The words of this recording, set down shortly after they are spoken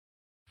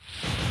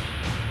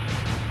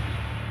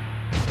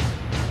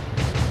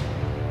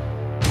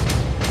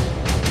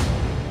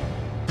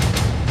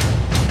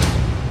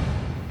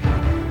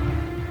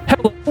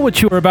What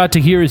you are about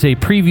to hear is a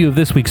preview of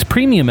this week's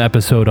premium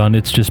episode on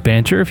It's Just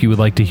Banter. If you would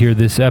like to hear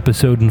this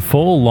episode in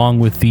full, along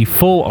with the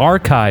full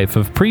archive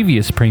of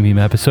previous premium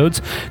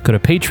episodes, go to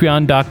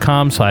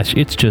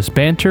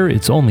patreon.com/itsjustbanter.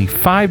 It's only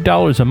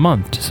 $5 a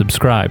month to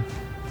subscribe.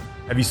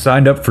 Have you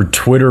signed up for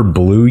Twitter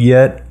Blue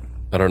yet?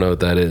 I don't know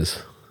what that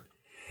is.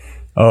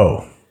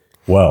 Oh,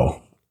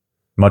 well,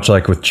 much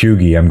like with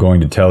Chugi, I'm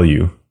going to tell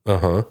you.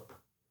 Uh-huh.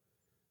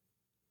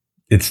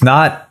 It's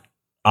not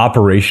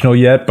operational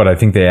yet, but I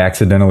think they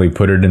accidentally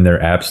put it in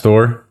their app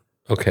store.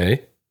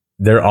 Okay.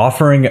 They're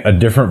offering a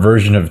different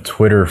version of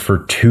Twitter for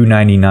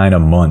 $2.99 a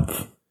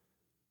month.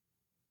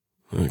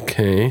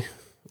 Okay.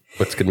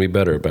 What's going to be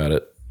better about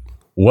it?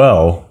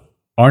 Well,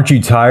 aren't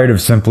you tired of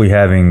simply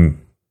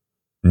having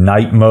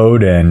night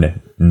mode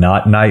and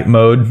not night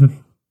mode?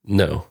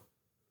 No.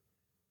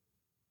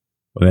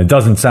 Well, it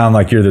doesn't sound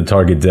like you're the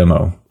target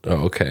demo.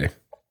 Oh, okay.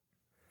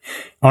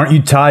 Aren't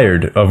you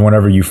tired of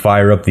whenever you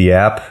fire up the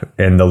app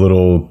and the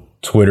little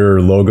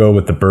Twitter logo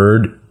with the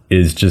bird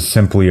is just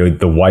simply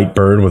the white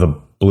bird with a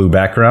blue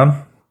background?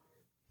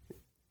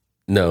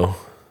 No.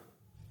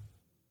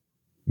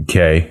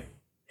 Okay.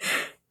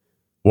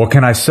 What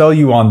can I sell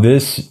you on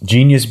this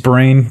genius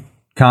brain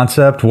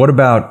concept? What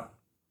about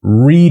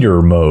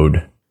reader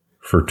mode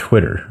for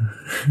Twitter?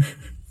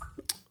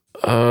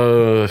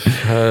 What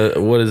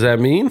does that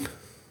mean?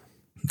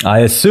 I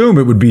assume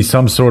it would be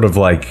some sort of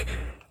like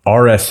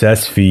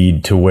RSS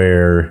feed to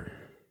where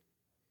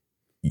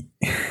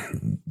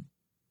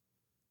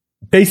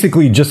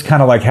basically just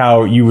kind of like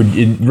how you would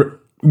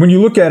when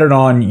you look at it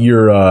on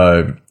your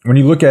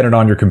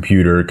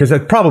computer, because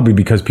that's probably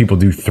because people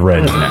do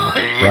threads now,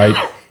 right?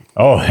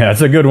 Oh, that's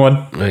a good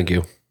one. Thank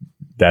you.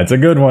 That's a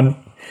good one.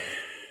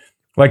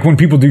 Like when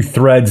people do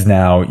threads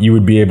now, you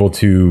would be able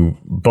to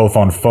both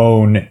on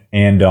phone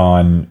and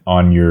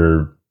on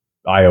your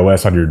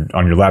iOS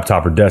on your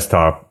laptop or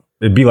desktop.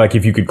 It'd be like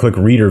if you could click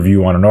reader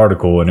view on an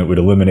article and it would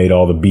eliminate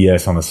all the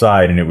BS on the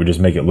side and it would just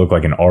make it look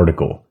like an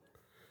article.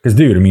 Because,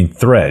 dude, I mean,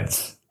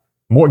 threads.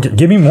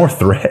 Give me more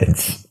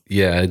threads.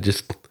 Yeah, do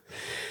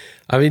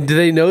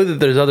they know that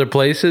there's other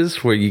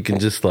places where you can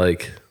just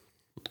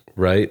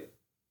right?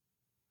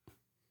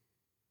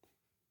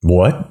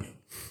 What?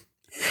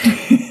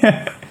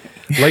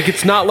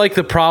 It's not like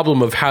the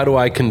problem of how do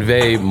I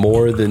convey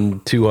more than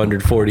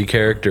 240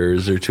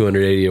 characters or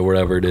 280 or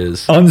whatever it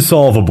is.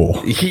 Unsolvable.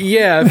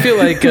 Yeah, I feel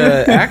like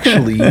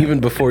actually,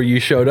 even before you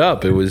showed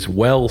up, it was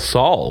well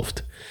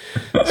solved.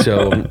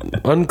 So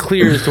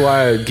unclear as to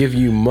why I would give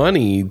you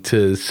money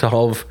to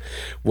solve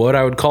what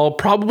I would call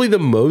probably the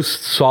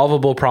most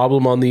solvable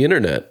problem on the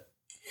internet.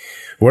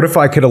 What if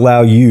I could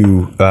allow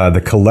you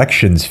the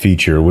collections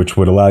feature, which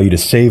would allow you to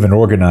save and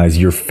organize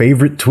your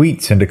favorite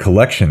tweets into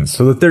collections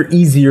so that they're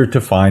easier to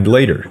find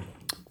later?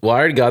 Well, I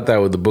already got that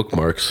with the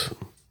bookmarks.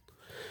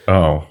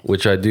 Oh.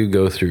 Which I do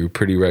go through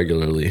pretty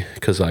regularly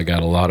because I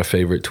got a lot of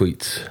favorite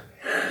tweets.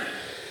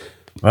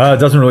 It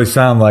doesn't really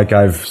sound like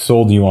I've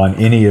sold you on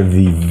any of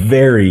the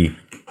very,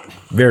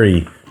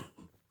 very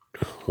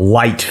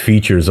light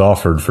features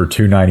offered for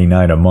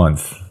 $2.99 a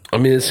month. I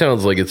mean, it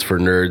sounds like it's for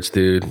nerds,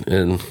 dude.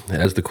 And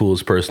as the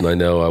coolest person I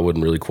know, I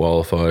wouldn't really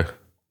qualify.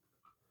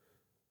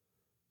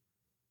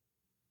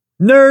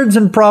 Nerds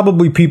and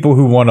probably people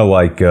who want to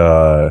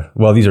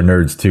well, these are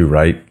nerds too,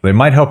 right? They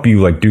might help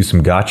you do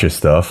some gotcha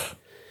stuff.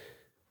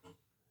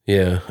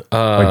 Yeah.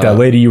 Like that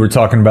lady you were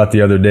talking about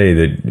the other day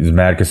that is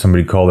mad because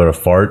somebody called her a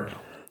fart.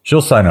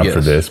 She'll sign up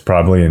for this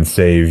probably and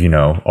save,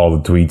 all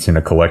the tweets in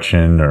a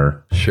collection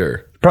or...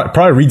 Sure.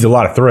 Probably reads a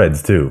lot of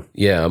threads too.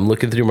 Yeah, I'm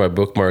looking through my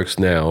bookmarks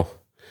now.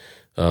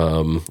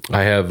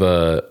 I have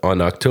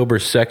on October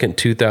 2nd,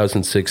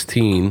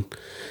 2016,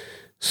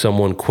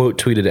 someone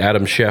quote tweeted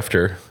Adam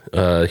Schefter.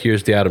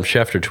 Here's the Adam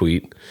Schefter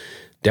tweet.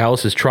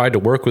 Dallas has tried to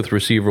work with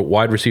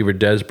wide receiver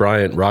Dez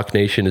Bryant. Rock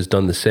Nation has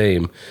done the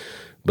same,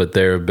 but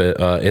there have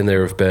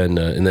been,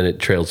 and then it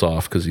trails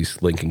off because he's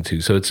linking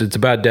to. So it's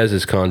about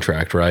Dez's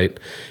contract, right?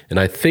 And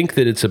I think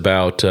that it's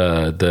about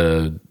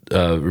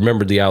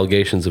remember the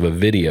allegations of a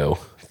video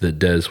that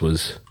Dez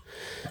was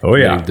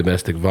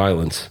domestic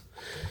violence.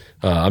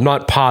 I'm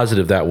not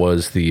positive that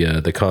was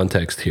the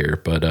context here,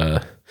 but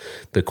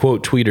the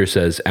quote tweeter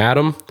says,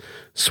 Adam,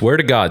 swear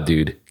to God,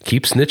 dude,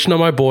 keep snitching on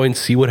my boy and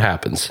see what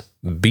happens.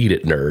 Beat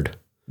it, nerd.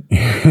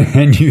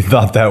 And you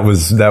thought that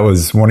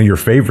was one of your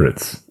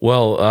favorites.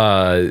 Well,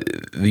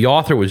 the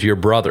author was your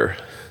brother,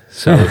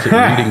 so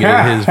reading it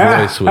in his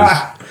voice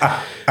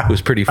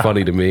was pretty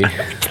funny to me.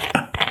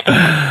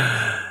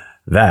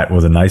 That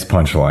was a nice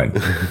punchline.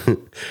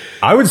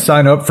 I would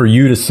sign up for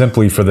you to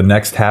simply, for the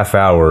next half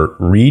hour,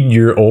 read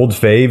your old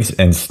faves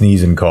and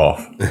sneeze and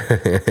cough.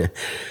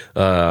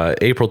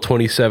 April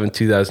 27,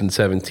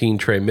 2017,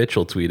 Trey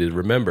Mitchell tweeted,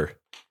 remember,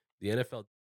 the NFL...